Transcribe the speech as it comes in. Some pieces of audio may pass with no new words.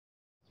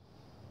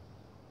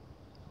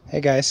Hey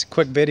guys,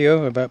 quick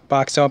video about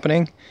box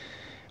opening.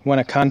 Won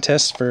a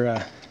contest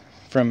for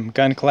from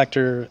Gun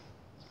Collector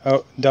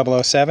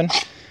 007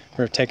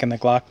 for taking the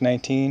Glock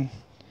 19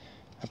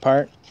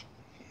 apart,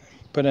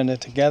 putting it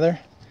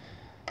together.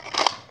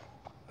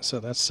 So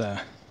let's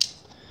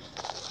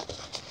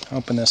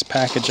open this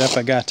package up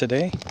I got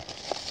today.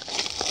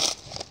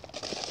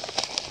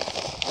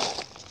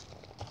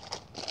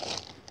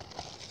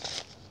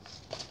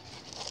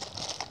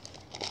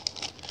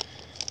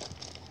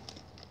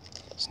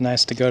 It's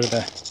nice to go to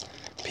the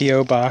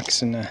P.O.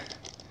 box and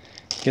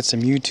get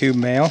some YouTube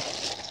mail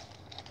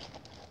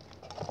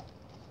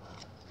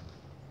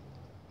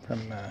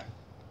from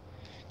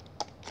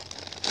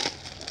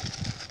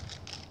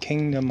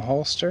Kingdom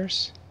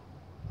Holsters.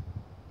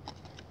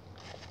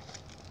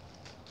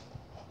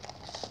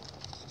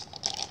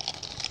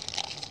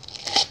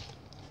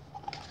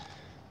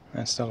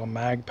 Nice little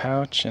mag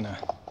pouch and a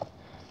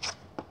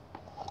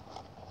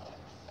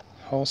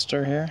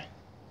holster here.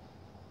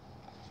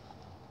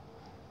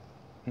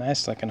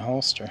 Nice looking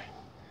holster.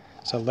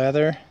 So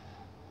leather.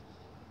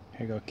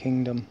 Here you go,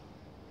 Kingdom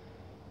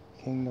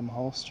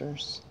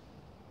Holsters.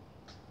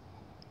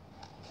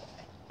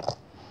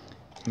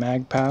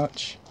 Mag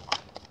pouch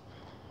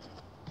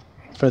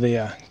for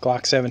the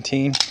Glock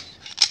 17.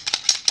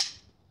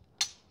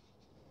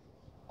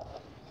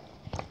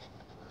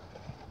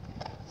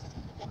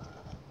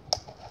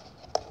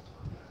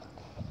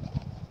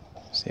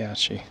 See how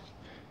she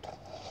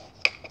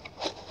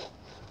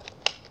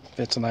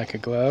fits like a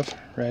glove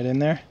right in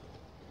there.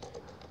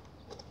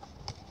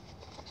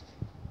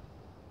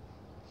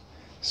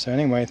 So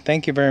anyway,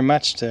 thank you very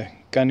much to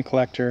Gun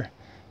Collector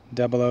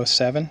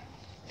 007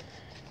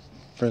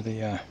 for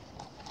the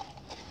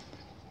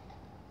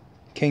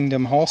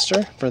Kingdom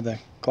holster for the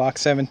Glock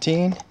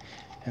 17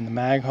 and the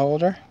mag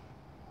holder.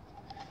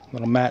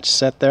 Little match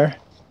set there.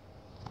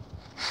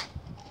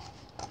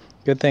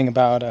 Good thing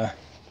about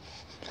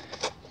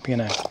being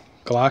a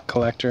Glock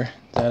collector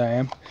that I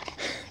am,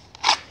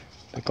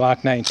 the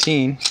Glock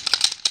 19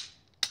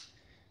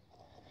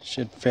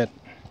 should fit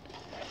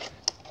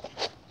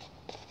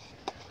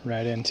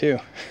right in too.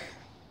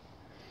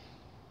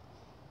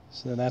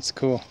 So that's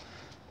cool.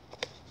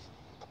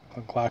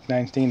 The Glock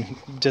 19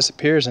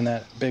 disappears in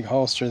that big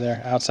holster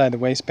there outside the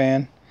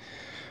waistband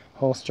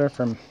holster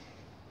from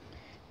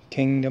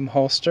Kingdom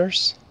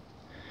Holsters.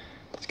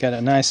 It's got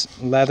a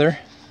nice leather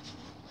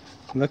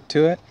look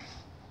to it.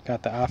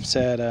 Got the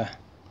offset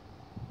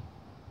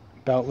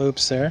belt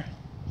loops there.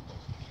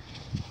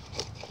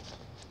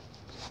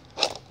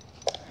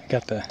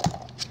 Got the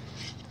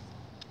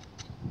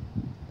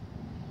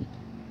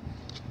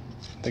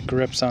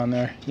grips on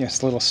there.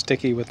 Yes, a little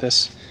sticky with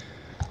this.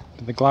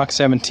 But the Glock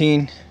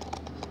 17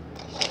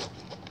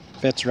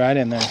 fits right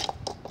in there.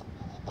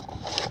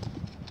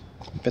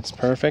 Fits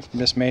perfect.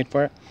 Just made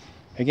for it.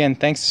 Again,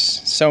 thanks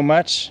so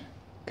much,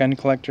 Gun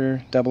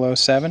Collector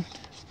 007,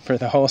 for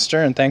the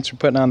holster, and thanks for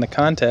putting on the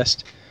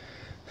contest.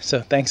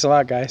 So thanks a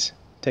lot, guys.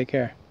 Take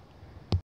care.